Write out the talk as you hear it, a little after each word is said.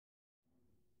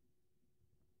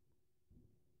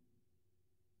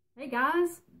Hey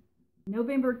guys,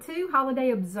 November 2 holiday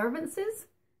observances.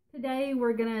 Today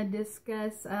we're going to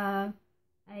discuss a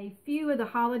few of the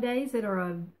holidays that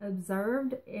are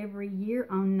observed every year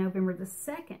on November the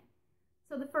 2nd.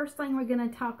 So the first thing we're going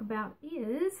to talk about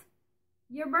is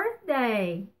your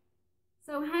birthday.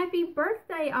 So happy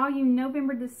birthday, all you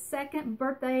November the 2nd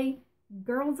birthday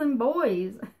girls and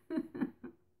boys.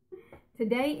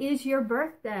 Today is your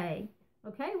birthday.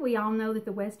 Okay, we all know that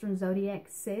the Western Zodiac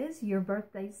says your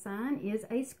birthday sign is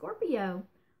a Scorpio.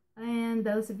 And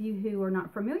those of you who are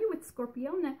not familiar with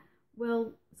Scorpio,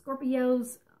 well,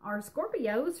 Scorpios are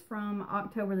Scorpios from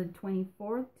October the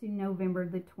 24th to November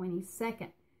the 22nd.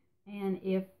 And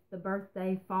if the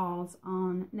birthday falls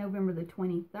on November the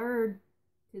 23rd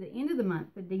to the end of the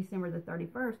month, to December the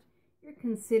 31st, you're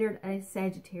considered a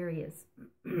Sagittarius.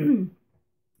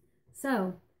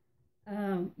 So,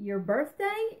 your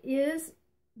birthday is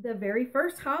the very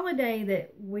first holiday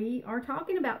that we are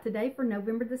talking about today for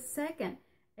November the 2nd.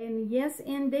 And yes,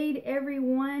 indeed,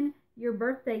 everyone, your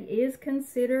birthday is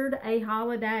considered a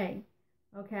holiday.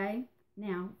 Okay?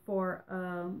 Now, for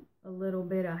a little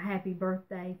bit of happy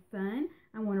birthday fun,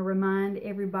 I want to remind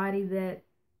everybody that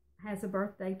has a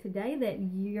birthday today that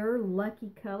your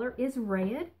lucky color is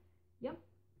red. Yep.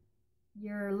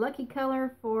 Your lucky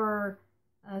color for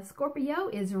Scorpio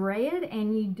is red,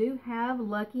 and you do have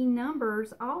lucky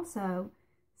numbers also.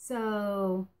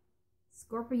 So,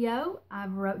 Scorpio,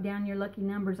 I've wrote down your lucky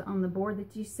numbers on the board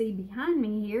that you see behind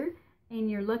me here, and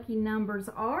your lucky numbers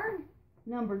are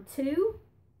number 2,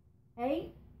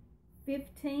 8,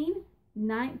 15,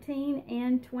 19,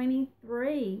 and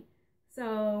 23.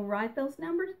 So, write those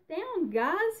numbers down,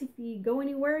 guys. If you go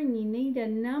anywhere and you need a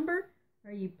number,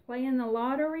 or you playing the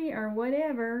lottery, or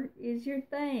whatever is your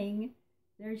thing,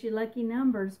 there's your lucky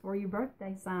numbers for your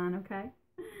birthday sign, okay?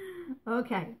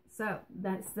 Okay, so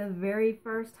that's the very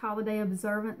first holiday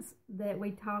observance that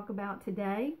we talk about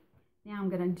today. Now I'm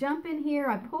going to jump in here.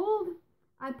 I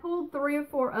pulled 3 or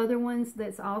 4 other ones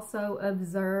that's also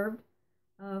observed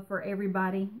for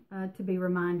everybody to be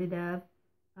reminded of.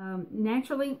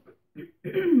 Naturally,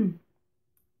 excuse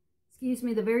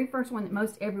me, the very first one that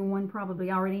most everyone probably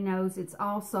already knows, it's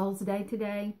All Souls Day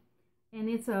today. And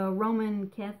it's a Roman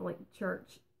Catholic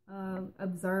Church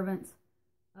observance.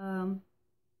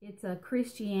 It's a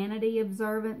Christianity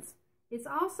observance. It's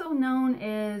also known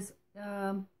as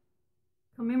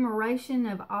commemoration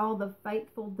of all the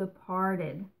faithful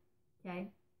departed.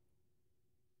 Okay?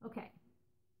 Okay.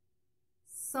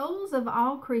 Souls of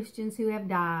all Christians who have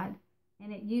died,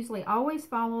 and it usually always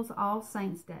follows All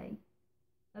Saints' Day.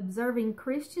 Observing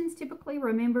Christians typically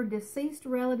remember deceased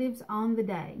relatives on the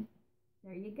day.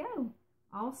 There you go.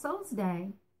 All Souls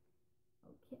Day.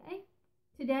 Okay.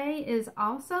 Today is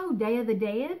also Day of the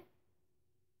Dead.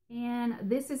 And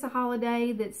this is a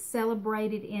holiday that's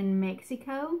celebrated in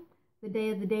Mexico. The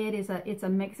Day of the Dead is a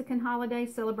Mexican holiday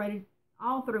celebrated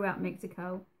all throughout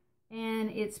Mexico. And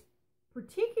it's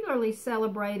particularly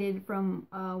celebrated, from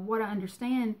what I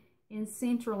understand, in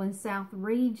central and south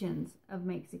regions of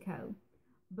Mexico.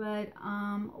 But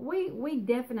we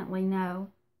definitely know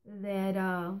that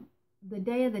the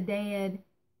Day of the Dead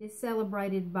is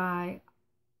celebrated by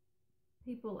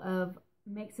people of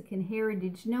Mexican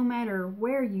heritage, no matter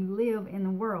where you live in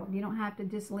the world. You don't have to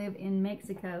just live in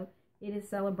Mexico. It is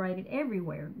celebrated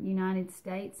everywhere. United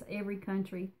States, every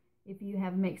country. If you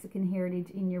have Mexican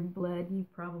heritage in your blood, you're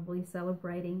probably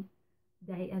celebrating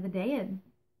Day of the Dead.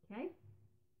 Okay?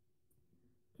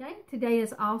 Okay, today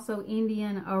is also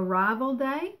Indian Arrival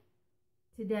Day.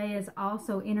 Today is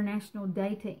also International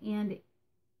Day to End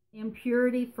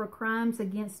Impunity for Crimes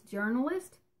Against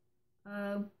Journalists.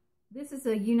 This is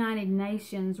a United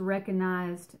Nations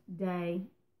recognized day.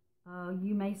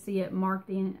 You may see it marked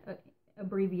in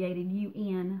abbreviated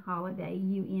UN holiday.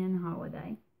 UN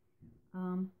holiday.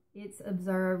 It's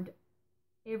observed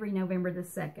every November the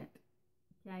 2nd.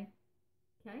 Okay.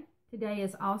 Okay. Today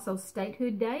is also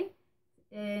Statehood Day,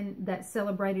 and that's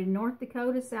celebrated in North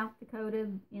Dakota, South Dakota,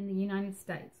 in the United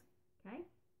States. Okay.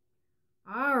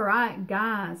 All right,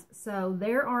 guys, so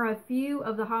there are a few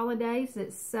of the holidays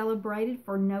that's celebrated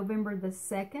for November the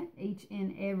 2nd each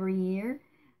and every year.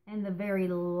 And the very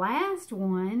last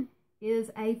one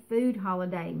is a food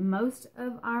holiday. Most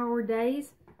of our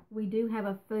days, we do have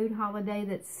a food holiday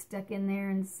that's stuck in there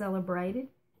and celebrated.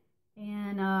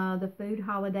 And the food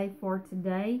holiday for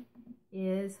today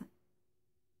is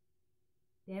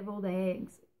deviled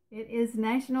eggs. It is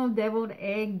National Deviled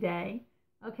Egg Day.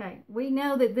 Okay, we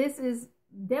know that this is,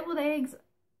 deviled eggs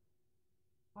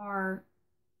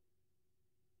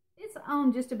it's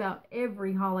on just about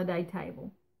every holiday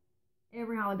table.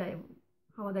 Every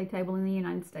holiday table in the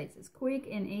United States. It's quick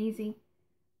and easy.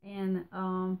 and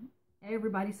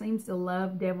everybody seems to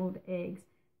love deviled eggs.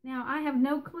 Now, I have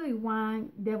no clue why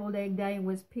Deviled Egg Day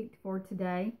was picked for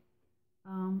today,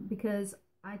 because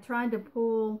I tried to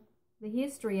pull the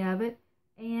history of it,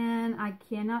 and I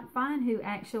cannot find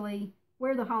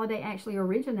where the holiday actually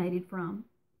originated from.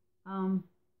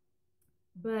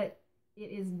 But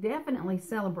it is definitely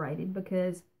celebrated,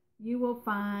 because you will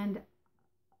find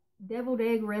deviled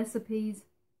egg recipes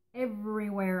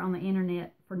everywhere on the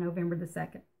internet for November the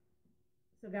 2nd.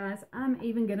 So guys, I'm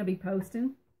even going to be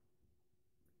posting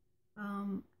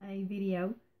a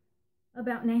video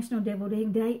about National Deviled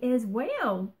Egg Day as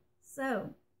well.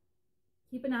 So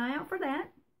keep an eye out for that.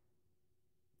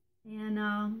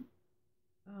 And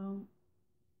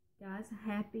guys,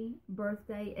 happy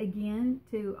birthday again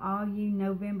to all you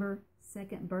November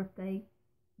 2nd birthday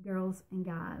girls and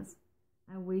guys.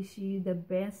 I wish you the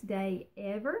best day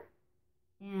ever,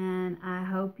 and I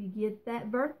hope you get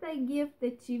that birthday gift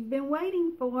that you've been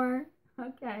waiting for.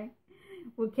 Okay,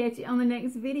 we'll catch you on the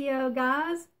next video,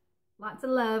 guys. Lots of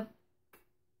love.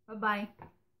 Bye-bye.